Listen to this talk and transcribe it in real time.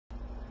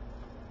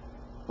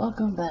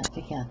Welcome back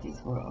to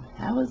Kathie's World.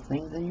 How is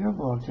things in your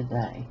world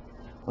today?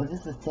 Well,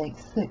 this is take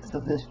 6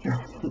 of this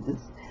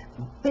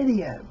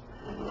video.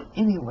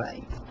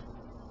 Anyway,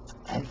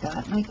 I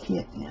got my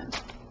kit in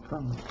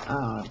from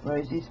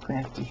Rosies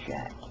Crafty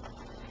Shack.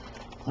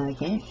 And I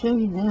can't show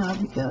you now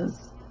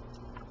because,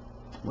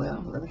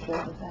 well, let me show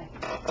you the back.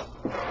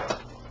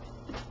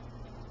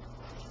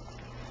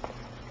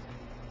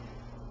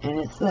 And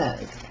it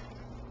says,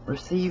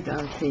 received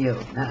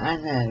unsealed. Now I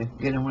know,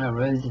 good and well,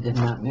 Rosie did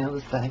not mail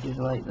this package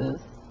like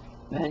this.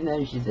 I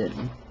know she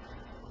didn't.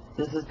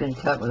 This has been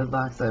cut with a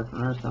box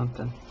opener or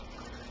something.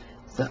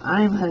 So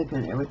I'm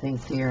hoping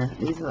everything's here.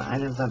 These are the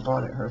items I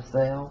bought at her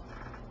sale.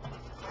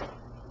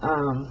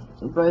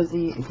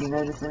 Rosie, if you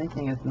notice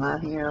anything that's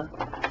not here,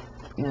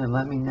 you know,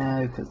 let me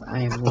know, because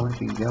I am going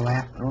to go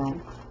after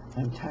them.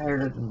 I'm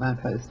tired of my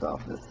post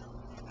office.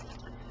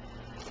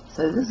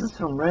 So this is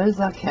from Rose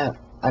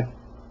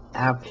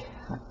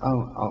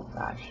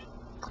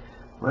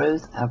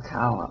Rose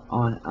Alcala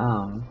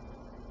on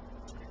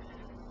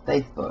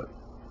Facebook.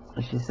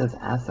 She says,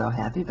 I sell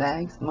happy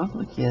bags,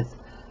 monthly kits,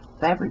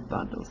 fabric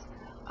bundles.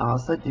 I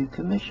also do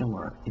commission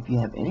work. If you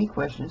have any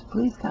questions,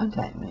 please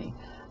contact me.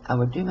 I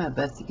will do my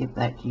best to get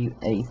back to you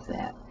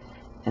ASAP.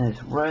 And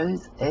it's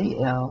Rose,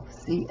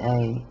 A-L-C-A-L-A,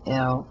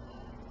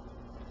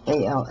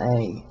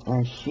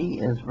 and she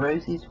is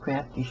Rosies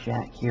Crafty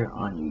Shack here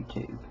on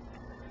YouTube.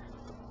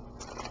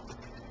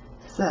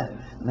 So,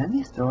 let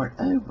me start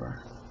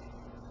over.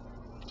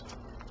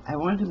 I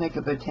wanted to make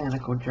a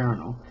botanical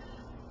journal,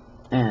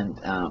 and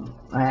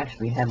I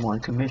actually had one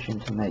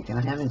commissioned to make, and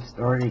I haven't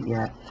started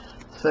yet.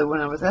 So when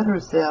I was at her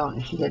sale,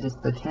 and she had this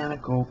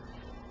botanical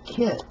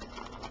kit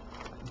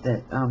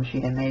that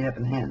she had made up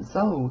and hadn't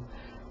sold,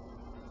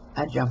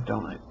 I jumped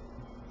on it.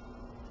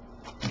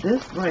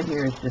 This right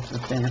here is just a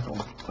sample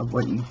of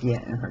what you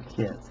get in her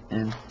kits,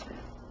 and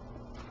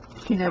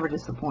she never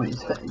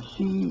disappoints.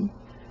 She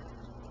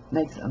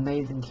makes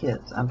amazing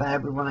kits. I buy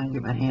every one I can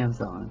get my hands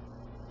on.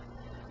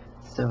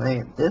 So I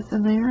have this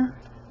in there,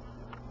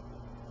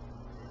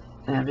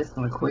 and I'm just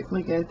going to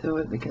quickly go through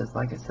it because,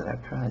 like I said,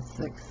 I've tried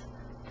 6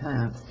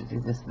 times to do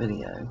this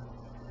video.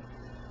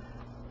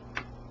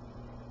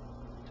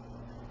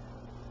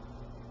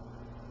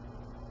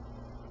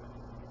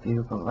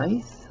 Beautiful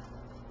lace.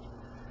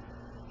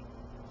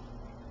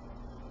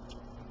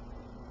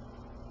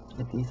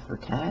 Get these for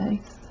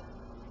tags.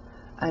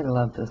 I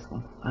love this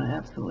one. I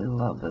absolutely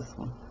love this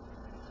one.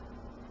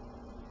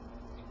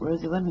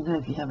 Rosie, let me know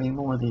if you have any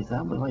more of these.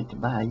 I would like to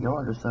buy a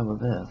yard or so of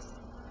this,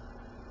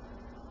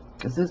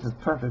 because this is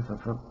perfect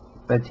for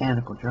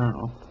botanical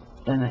journal.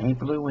 And a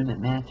blue one that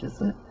matches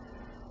it.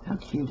 How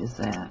cute is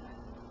that?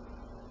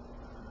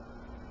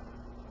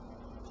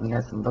 We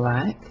got some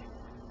black.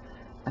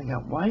 I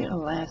got white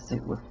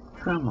elastic with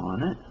trim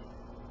on it.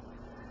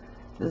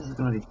 This is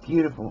going to be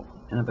beautiful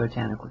in a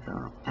botanical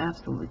journal.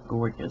 Absolutely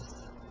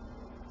gorgeous.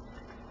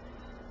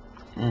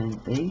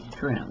 And these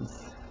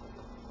trims.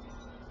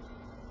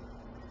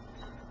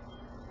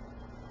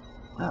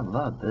 I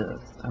love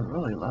this. I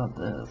really love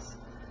this.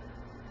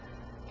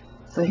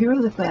 So here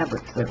are the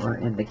fabrics that were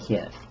in the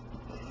kit.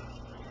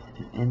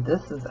 And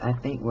this is, I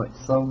think, what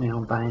sold me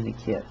on buying the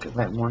kit, because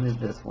I wanted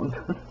this one.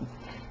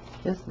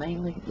 Just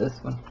mainly this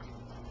one.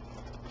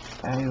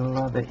 I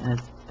love it, and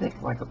it's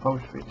thick like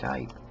upholstery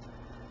type.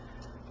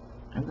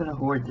 I'm going to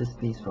hoard this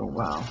piece for a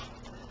while.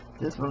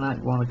 This will not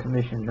go on a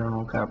commission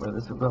journal cover.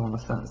 This will go on a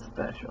something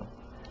special.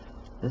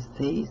 This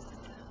piece,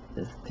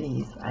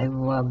 I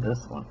love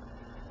this one.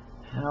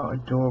 How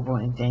adorable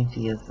and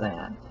dainty is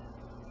that?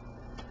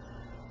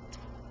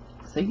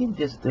 So you can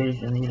just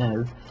vision, you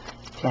know,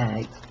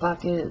 tags,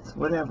 pockets,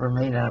 whatever,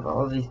 made out of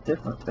all these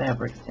different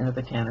fabrics in a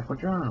botanical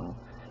journal.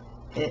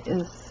 It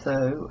is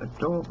so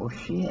adorable.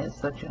 She has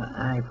such an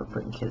eye for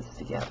putting kits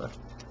together.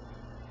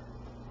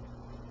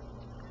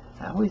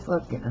 I always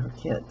love getting her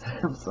kits.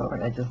 I'm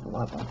sorry, I just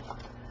love them.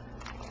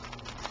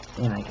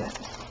 And I got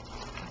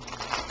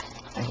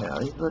all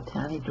these little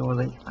tiny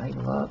doilies. I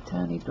love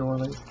tiny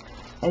doilies.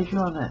 As you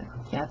all know,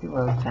 Kathie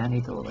loves tiny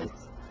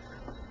doilies.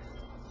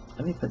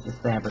 Let me put this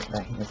fabric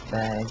back in this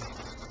bag.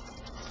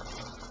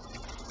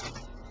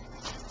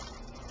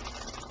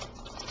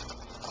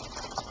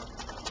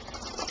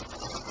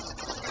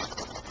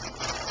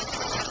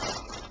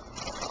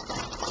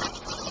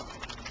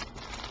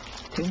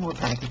 Two more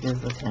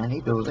packages of tiny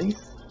doilies.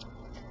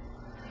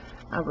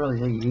 I really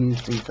do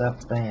use these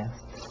up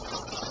fast.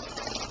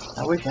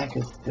 I wish I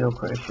could still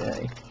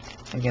crochet.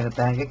 I got a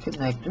bag of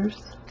connectors.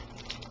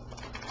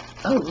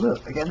 Oh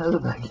look, I got another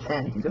bag of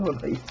tiny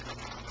doilies.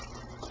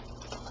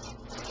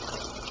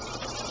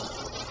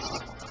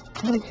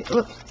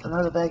 Whoops,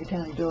 another bag of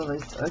tiny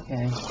doilies.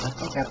 Okay, I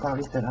think I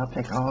probably said I'll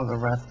take all the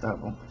rest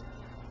of them.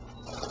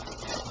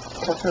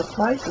 Because her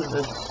prices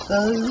are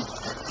so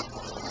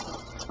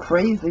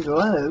crazy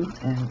low,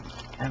 and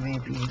I mean,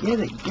 if you can get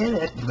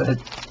it, but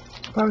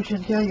I probably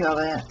shouldn't tell you all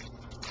that.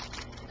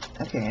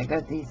 Okay, I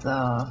got these, it's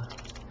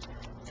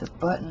a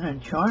button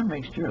and charm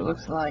mixture, it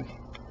looks like.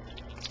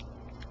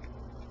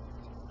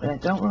 But I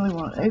don't really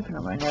want to open it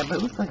right now, but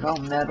it looks like all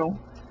metal.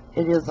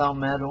 It is all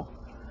metal.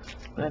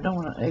 But I don't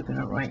want to open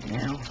it right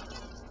now.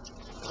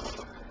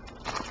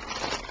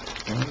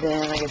 And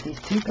then I got these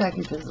 2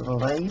 packages of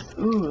lace.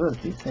 Ooh,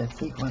 look, these have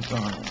sequins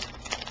on it.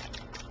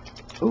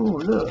 Ooh,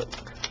 look.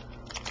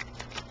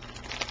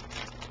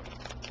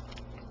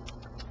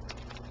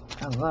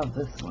 I love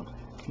this one.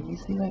 Can you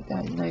see that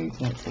guy? No, you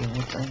can't see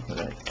anything for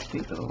that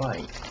stupid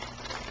light.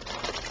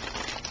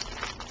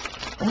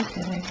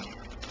 Okay.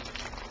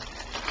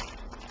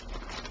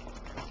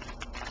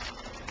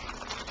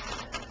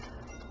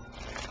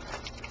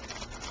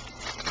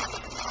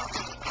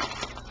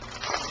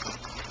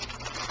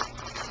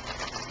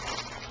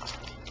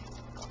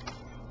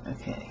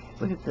 Okay,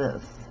 look at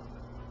this.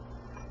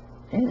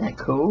 Isn't that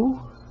cool?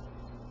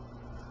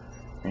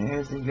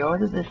 There's a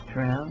yard of this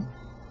trim.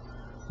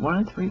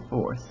 1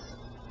 3/4.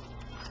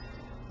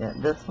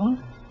 Got this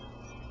one.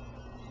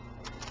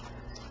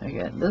 I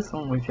got this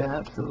one, which I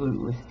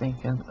absolutely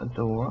stinking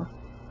adore.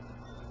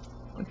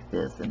 Look at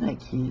this, isn't that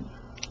cute?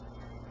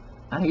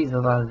 I use a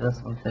lot of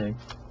this one too.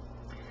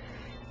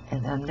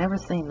 And I've never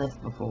seen this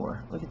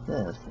before. Look at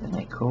this, isn't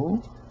that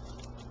cool?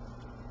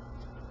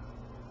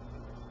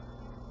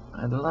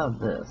 I love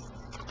this.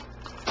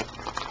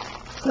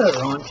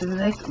 So, on to the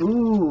next,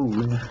 ooh.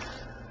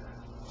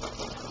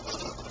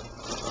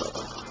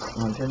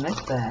 On to the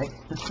next bag.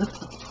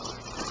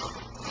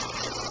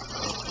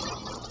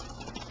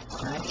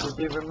 I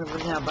actually do remember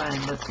now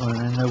buying this one,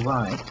 and I know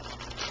why.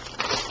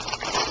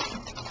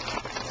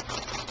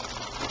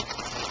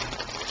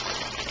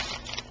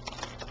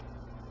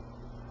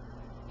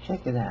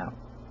 Check it out.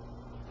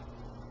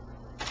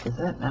 Is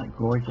that not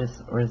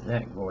gorgeous, or is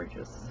that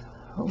gorgeous?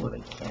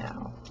 Holy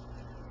cow.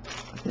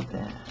 Look at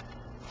that.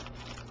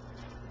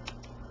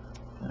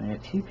 I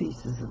have 2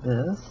 pieces of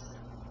this.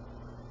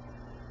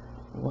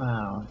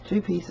 Wow,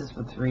 2 pieces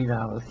for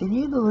 $3. Can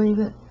you believe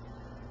it?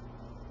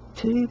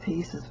 2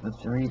 pieces for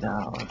 $3.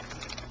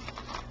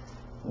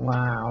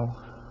 Wow.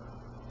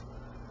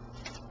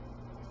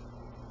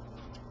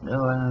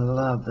 Oh, and I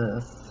love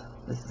this.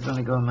 This is going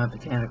to go in my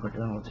botanical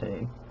journal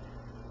too.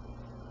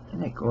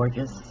 Isn't it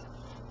gorgeous?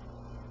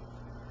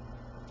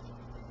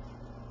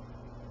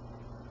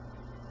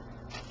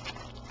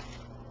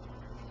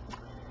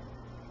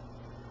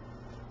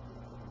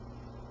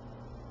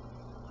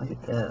 Look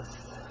at this.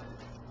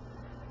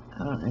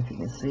 I don't know if you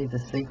can see the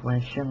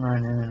sequin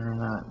shimmering in it or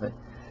not, but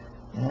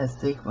it has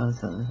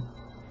sequins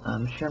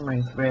and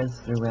shimmering threads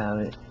throughout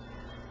it.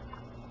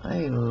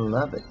 I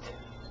love it.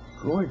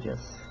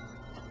 Gorgeous.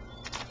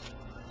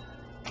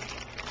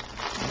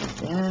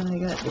 And then I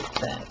got this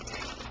bag.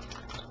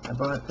 I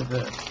bought it for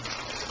this.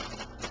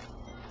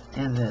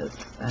 And this.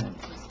 I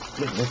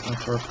give this one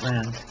for a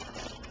friend.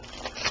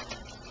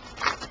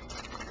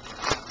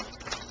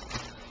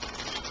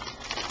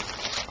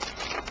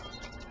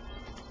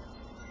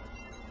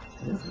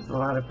 This is a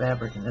lot of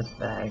fabric in this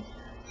bag.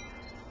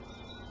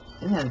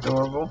 Isn't that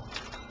adorable?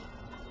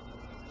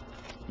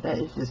 That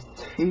is just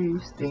too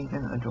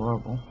stinking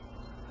adorable.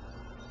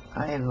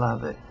 I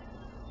love it.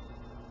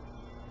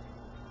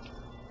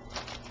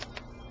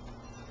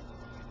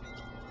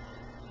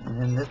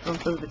 And then this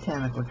one's for the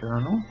botanical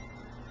journal.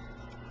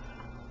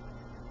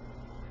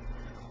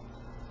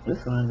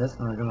 This one and this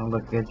one are going to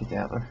look good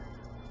together.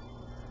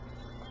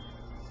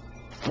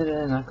 And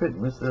then I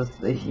couldn't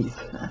resist these.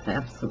 I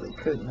absolutely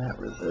could not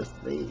resist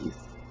these.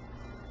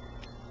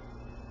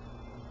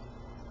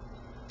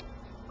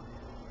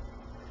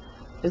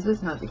 Is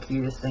this not the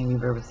cutest thing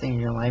you've ever seen in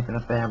your life in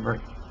a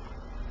fabric?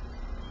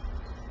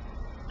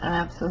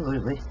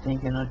 Absolutely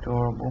stinking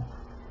adorable.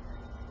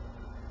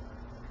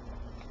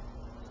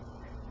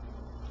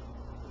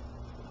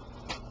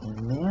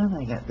 And then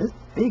I got this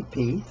big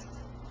piece.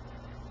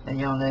 And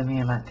y'all know me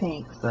and my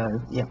pink,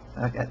 so yep,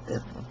 I got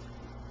this one.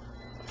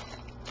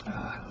 Oh,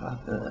 I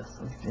love this.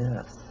 Look at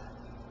this.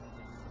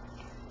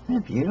 Isn't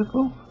that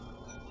beautiful?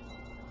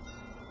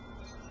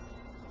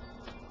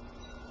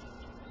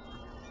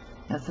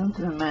 Now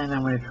something in mind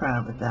I'm going to try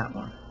with that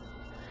one.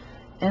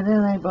 And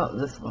then I bought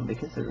this one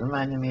because it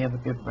reminded me of a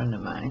good friend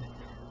of mine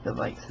that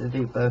likes to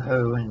do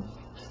boho and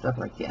stuff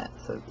like that.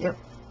 So, yep.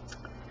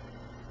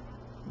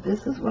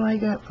 This is what I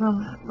got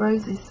from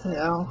Rosie's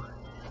sale.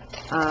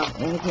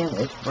 And again,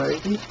 it's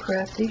Rosie's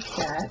Crafty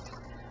Shack.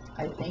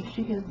 I think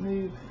she has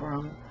moved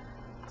from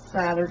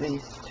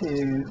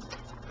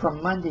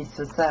Mondays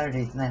to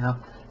Saturdays now.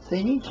 So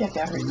you need to check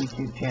out her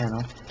YouTube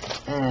channel.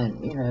 And,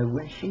 you know,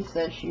 when she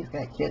says she's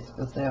got kits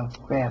for sale,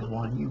 grab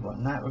one. You will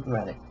not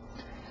regret it.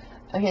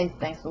 Okay,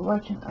 thanks for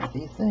watching. I'll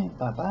see you soon.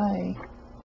 Bye-bye.